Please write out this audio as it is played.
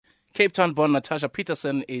Cape Town-born Natasha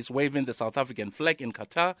Petersen is waving the South African flag in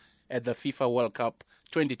Qatar at the FIFA World Cup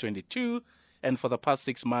 2022. And for the past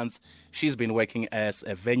 6 months, she's been working as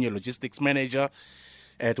a venue logistics manager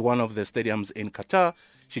at one of the stadiums in Qatar.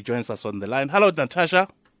 She joins us on the line. Hello, Natasha.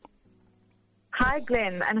 Hi,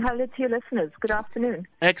 Glenn, and hello to your listeners. Good afternoon.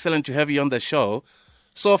 Excellent to have you on the show.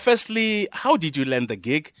 So firstly, how did you land the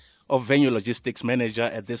gig of venue logistics manager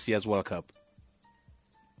at this year's World Cup?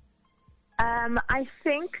 I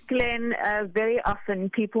think, Glenn, very often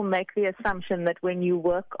people make the assumption that when you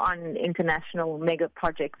work on international mega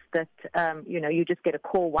projects that, you just get a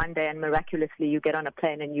call one day and miraculously you get on a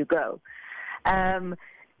plane and you go.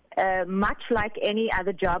 Much like any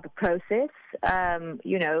other job process,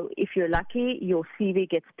 if you're lucky, your CV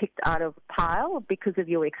gets picked out of a pile because of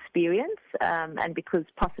your experience and because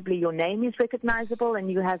possibly your name is recognizable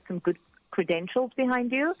and you have some good credentials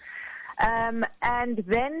behind you. And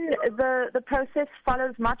then the process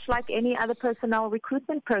follows much like any other personnel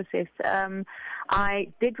recruitment process.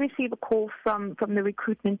 I did receive a call from the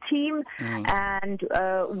recruitment team, and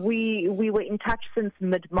we were in touch since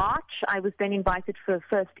mid-March. I was then invited for a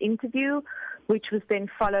first interview, which was then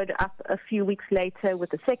followed up a few weeks later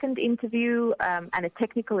with a second interview and a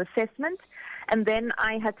technical assessment. And then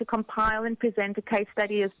I had to compile and present a case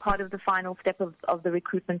study as part of the final step of the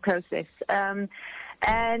recruitment process.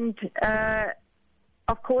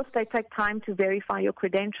 Of course, they take time to verify your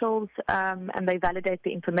credentials and they validate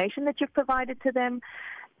the information that you've provided to them.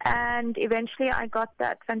 And eventually I got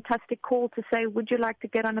that fantastic call to say, would you like to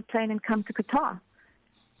get on a plane and come to Qatar?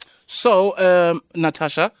 So,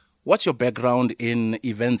 Natasha, what's your background in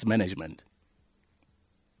events management?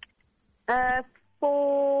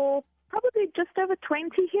 For probably just over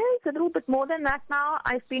 20 years, a little bit more than that now.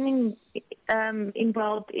 I've been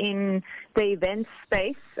involved in the event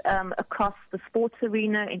space across the sports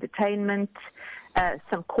arena, entertainment,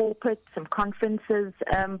 some corporate, some conferences,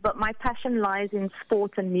 but my passion lies in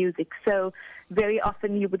sports and music. So very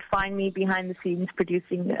often you would find me behind the scenes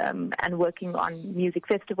producing and working on music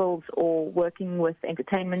festivals or working with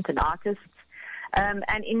entertainment and artists.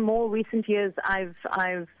 And in more recent years, I've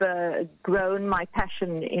grown my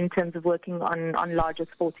passion in terms of working on larger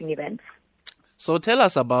sporting events. So tell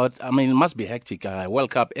us about, it must be hectic. World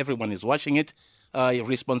Cup, everyone is watching it. Your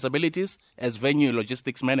responsibilities as venue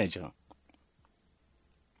logistics manager.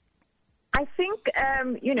 I think,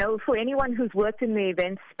 for anyone who's worked in the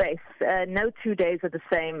event space, no 2 days are the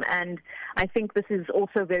same. And I think this is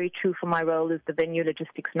also very true for my role as the venue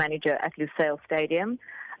logistics manager at Lusail Stadium.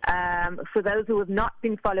 For those who have not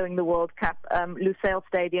been following the World Cup, Lusail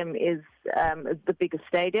Stadium is the biggest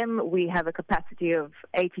stadium. We have a capacity of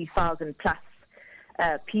 80,000 plus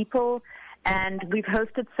people. And we've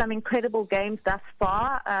hosted some incredible games thus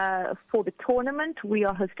far. For the tournament, we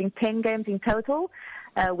are hosting 10 games in total.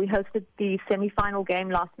 We hosted the semi-final game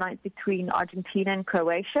last night between Argentina and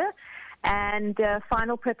Croatia. And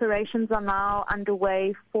final preparations are now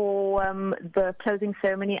underway for the closing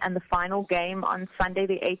ceremony and the final game on Sunday,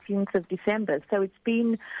 the 18th of December. So it's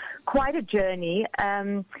been quite a journey.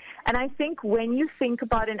 And I think when you think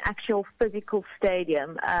about an actual physical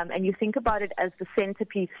stadium and you think about it as the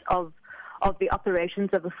centerpiece of the operations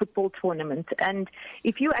of a football tournament. And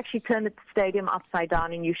if you actually turn the stadium upside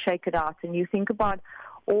down and you shake it out and you think about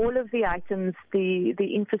all of the items, the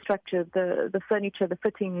infrastructure, the furniture, the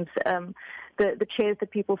fittings, the chairs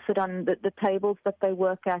that people sit on, the tables that they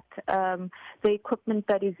work at, the equipment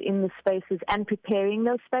that is in the spaces and preparing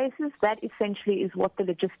those spaces, that essentially is what the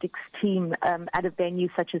logistics team at a venue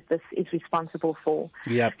such as this is responsible for.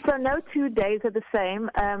 Yep. So no 2 days are the same.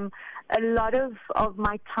 A lot of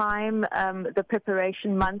my time, the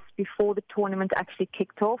preparation months before the tournament actually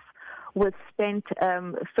kicked off, was spent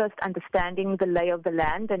first understanding the lay of the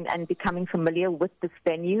land and becoming familiar with this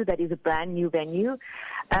venue that is a brand new venue,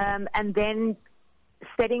 and then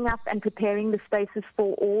setting up and preparing the spaces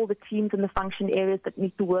for all the teams and the function areas that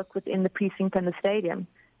need to work within the precinct and the stadium.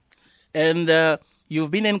 And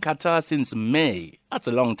you've been in Qatar since May. That's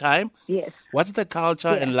a long time. Yes. What's the culture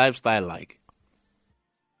and lifestyle like?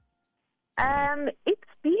 It's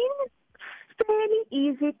been fairly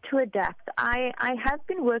easy to adapt. I have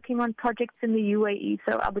been working on projects in the UAE,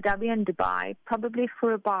 so Abu Dhabi and Dubai, probably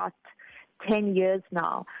for about 10 years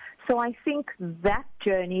now. So I think that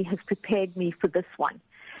journey has prepared me for this one,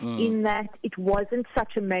 in that it wasn't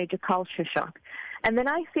such a major culture shock. And then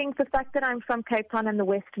I think the fact that I'm from Cape Town and the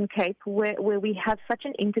Western Cape, where we have such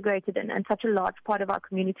an integrated and such a large part of our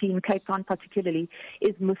community in Cape Town particularly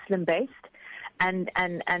is Muslim-based.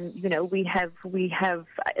 we have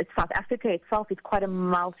South Africa itself is quite a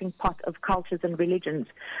melting pot of cultures and religions.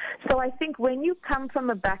 So I think when you come from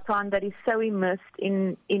a background that is so immersed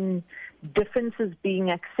in differences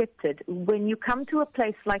being accepted, when you come to a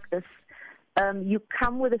place like this, you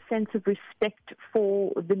come with a sense of respect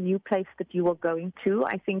for the new place that you are going to.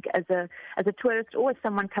 I think as a tourist or as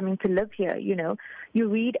someone coming to live here, you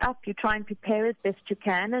read up, you try and prepare as best you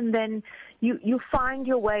can, and then you find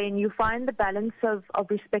your way and you find the balance of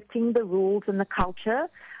respecting the rules and the culture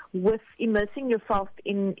with immersing yourself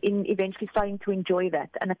in eventually starting to enjoy that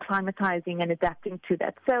and acclimatizing and adapting to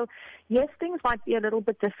that. So, yes, things might be a little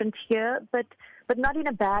bit different here, but not in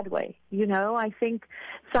a bad way. I think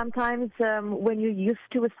sometimes when you're used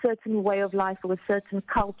to a certain way of life or a certain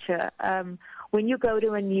culture, when you go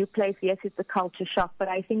to a new place, yes, it's a culture shock, but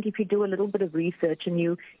I think if you do a little bit of research and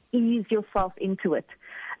you ease yourself into it,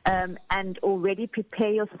 and already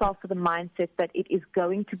prepare yourself for the mindset that it is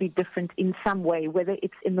going to be different in some way, whether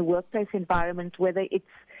it's in the workplace environment, whether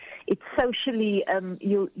it's socially,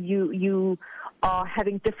 you are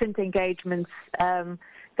having different engagements, then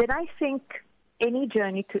I think any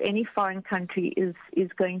journey to any foreign country is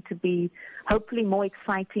going to be hopefully more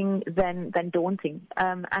exciting than daunting.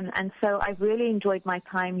 And so I've really enjoyed my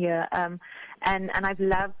time here, and I've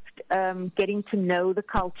loved getting to know the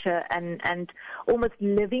culture and almost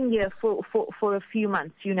living here for a few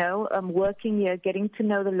months, working here, getting to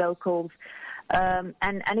know the locals.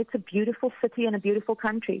 And it's a beautiful city and a beautiful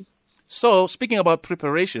country. So speaking about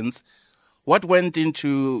preparations, what went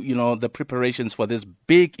into, the preparations for this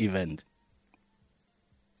big event?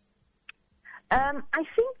 I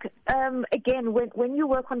think, again, when you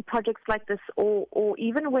work on projects like this, or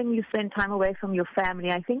even when you spend time away from your family,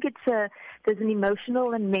 I think there's an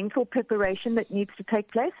emotional and mental preparation that needs to take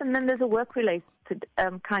place, and then there's a work-related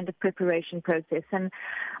kind of preparation process. And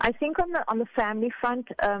I think on the family front,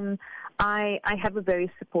 I have a very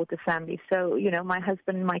supportive family. So, my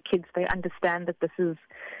husband, my kids, they understand that this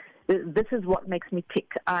is what makes me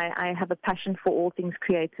tick. I have a passion for all things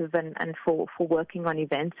creative and for working on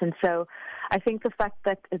events. And so I think the fact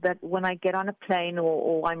that when I get on a plane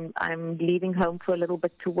or I'm leaving home for a little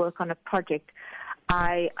bit to work on a project,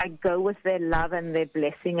 I go with their love and their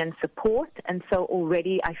blessing and support. And so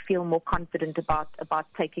already I feel more confident about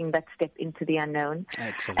taking that step into the unknown.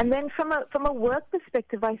 Excellent. And then from a work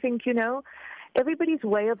perspective, I think, everybody's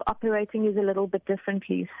way of operating is a little bit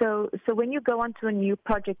differently. So when you go onto a new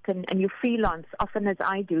project and you freelance, often as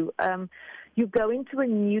I do, you go into a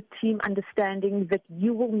new team understanding that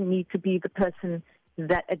you will need to be the person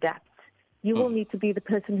that adapts. You will need to be the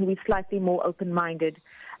person who is slightly more open-minded,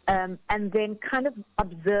 and then kind of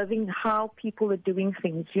observing how people are doing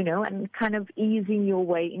things, and kind of easing your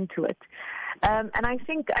way into it. And I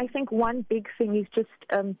think one big thing is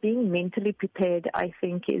just being mentally prepared. I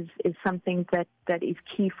think is something that is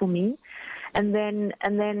key for me, and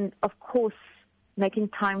then of course making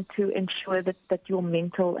time to ensure that your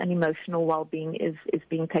mental and emotional well-being is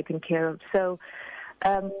being taken care of. So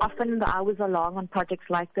often the hours are long on projects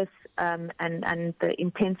like this, and the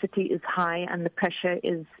intensity is high, and the pressure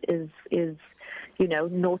is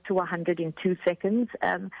 0 to 100 in 2 seconds.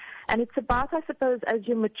 And it's about, I suppose, as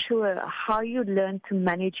you mature, how you learn to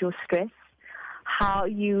manage your stress, how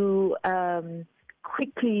you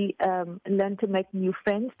quickly learn to make new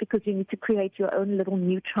friends, because you need to create your own little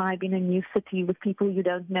new tribe in a new city with people you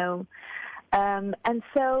don't know. And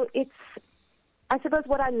so I suppose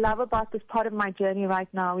what I love about this part of my journey right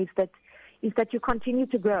now is that you continue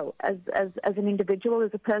to grow as an individual, as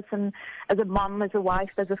a person, as a mom, as a wife,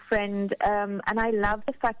 as a friend. And I love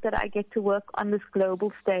the fact that I get to work on this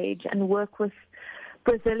global stage and work with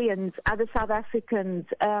Brazilians, other South Africans,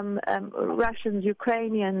 Russians,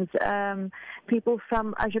 Ukrainians, people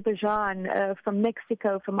from Azerbaijan, from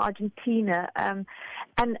Mexico, from Argentina.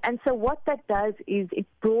 And so what that does is it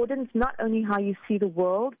broadens not only how you see the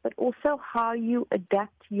world, but also how you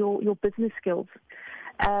adapt your business skills.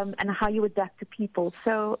 And how you adapt to people.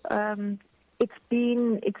 So it's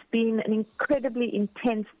been an incredibly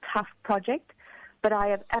intense, tough project, but I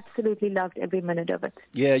have absolutely loved every minute of it.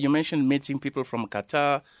 Yeah, you mentioned meeting people from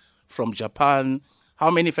Qatar, from Japan.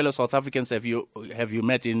 How many fellow South Africans have you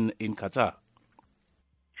met in Qatar?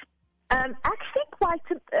 Actually,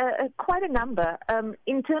 quite a number.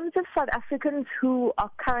 In terms of South Africans who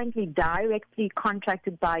are currently directly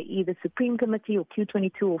contracted by either Supreme Committee or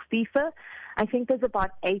Q22 or FIFA, I think there's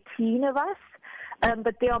about 18 of us.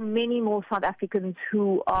 But there are many more South Africans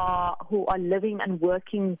who are living and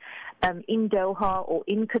working in Doha or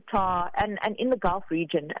in Qatar and in the Gulf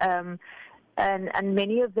region. and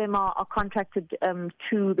many of them are contracted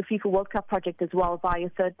to the FIFA World Cup project as well via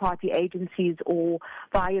third-party agencies or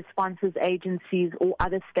via sponsors agencies or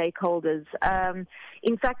other stakeholders.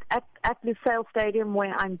 In fact, at Lusail Stadium,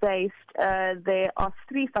 where I'm based, there are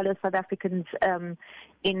 3 fellow South Africans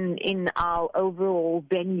in our overall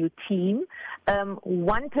venue team.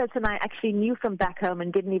 One person I actually knew from back home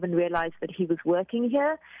and didn't even realize that he was working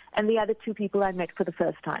here, and the other 2 people I met for the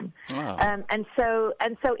first time. Wow. And so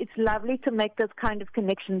it's lovely to make those kind of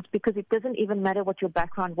connections, because it doesn't even matter what your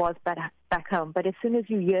background was back home. But as soon as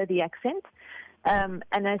you hear the accent, and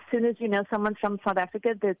as soon as you know someone's from South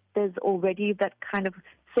Africa, there's already that kind of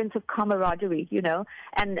sense of camaraderie,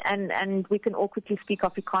 and we can all quickly speak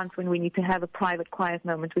Afrikaans when we need to have a private, quiet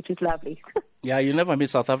moment, which is lovely. Yeah, you never meet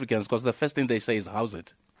South Africans because the first thing they say is, how's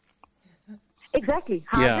it? Exactly.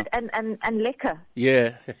 How's it and lekker.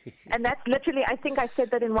 Yeah. And that's literally, I think I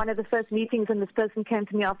said that in one of the first meetings, and this person came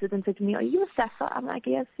to me afterwards and said to me, are you a Safa? I'm like,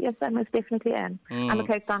 yes, I most definitely am. I'm a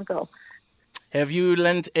Cape Town girl. Have you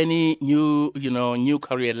learned any new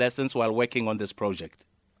career lessons while working on this project?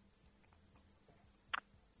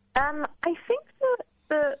 I think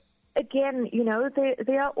again,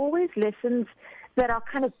 there are always lessons that are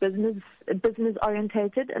kind of business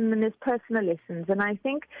orientated, and then there's personal lessons. And I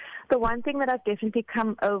think the one thing that I've definitely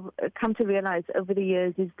come to realize over the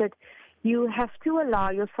years is that you have to allow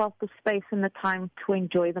yourself the space and the time to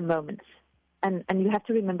enjoy the moments. And you have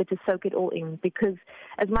to remember to soak it all in, because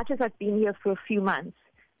as much as I've been here for a few months,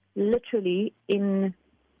 literally in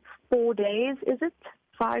 4 days,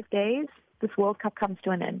 5 days, this World Cup comes to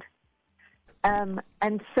an end.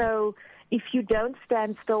 And so if you don't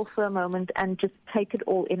stand still for a moment and just take it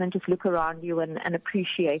all in and just look around you and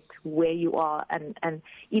appreciate where you are and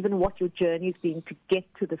even what your journey has been to get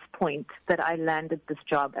to this point that I landed this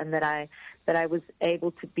job and that I was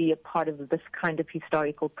able to be a part of this kind of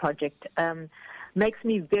historical project, makes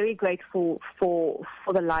me very grateful for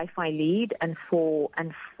the life I lead and for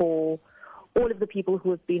all of the people who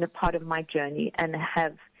have been a part of my journey and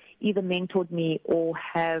have either mentored me or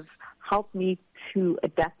have helped me to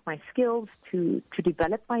adapt my skills, to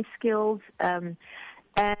develop my skills. And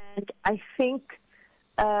I think,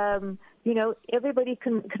 everybody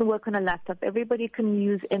can work on a laptop. Everybody can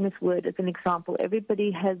use MS Word as an example.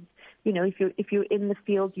 Everybody has, if you're in the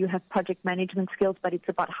field, you have project management skills, but it's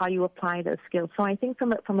about how you apply those skills. So I think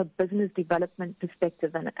from a business development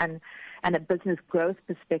perspective and a business growth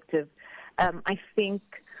perspective, I think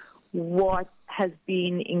what has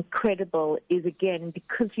been incredible is, again,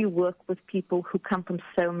 because you work with people who come from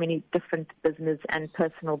so many different business and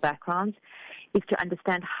personal backgrounds, is to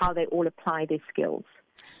understand how they all apply their skills.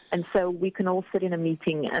 And so we can all sit in a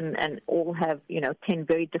meeting and all have, 10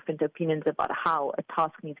 very different opinions about how a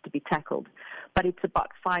task needs to be tackled. But it's about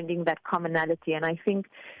finding that commonality. And I think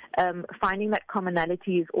finding that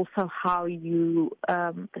commonality is also how you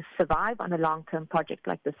survive on a long-term project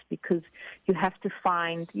like this, because you have to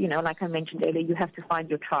find, like I mentioned earlier, you have to find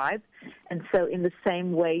your tribe. And so in the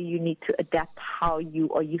same way, you need to adapt how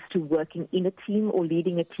you are used to working in a team or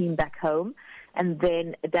leading a team back home, and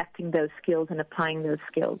then adapting those skills and applying those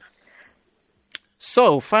skills.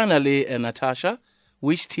 So, finally, Natasha,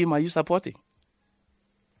 which team are you supporting?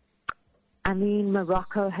 I mean,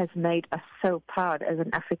 Morocco has made us so proud as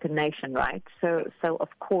an African nation, right? So of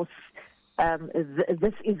course,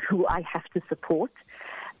 this is who I have to support.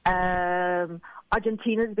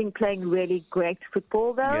 Argentina's been playing really great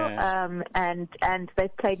football, though, yes. And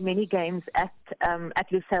they've played many games at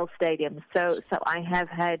Lusail Stadium. So I have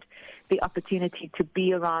had the opportunity to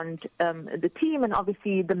be around the team and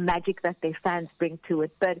obviously the magic that their fans bring to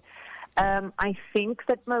it. But I think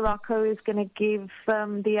that Morocco is going to give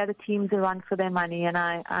the other teams a run for their money, and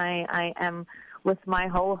I am with my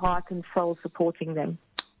whole heart and soul supporting them.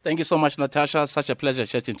 Thank you so much, Natasha. Such a pleasure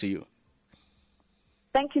chatting to you.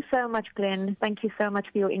 Thank you so much, Glenn. Thank you so much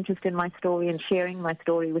for your interest in my story and sharing my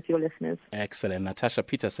story with your listeners. Excellent. Natasha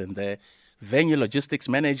Petersen, the Venue Logistics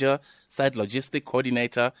Manager, Site Logistic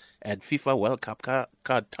Coordinator at FIFA World Cup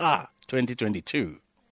Qatar 2022.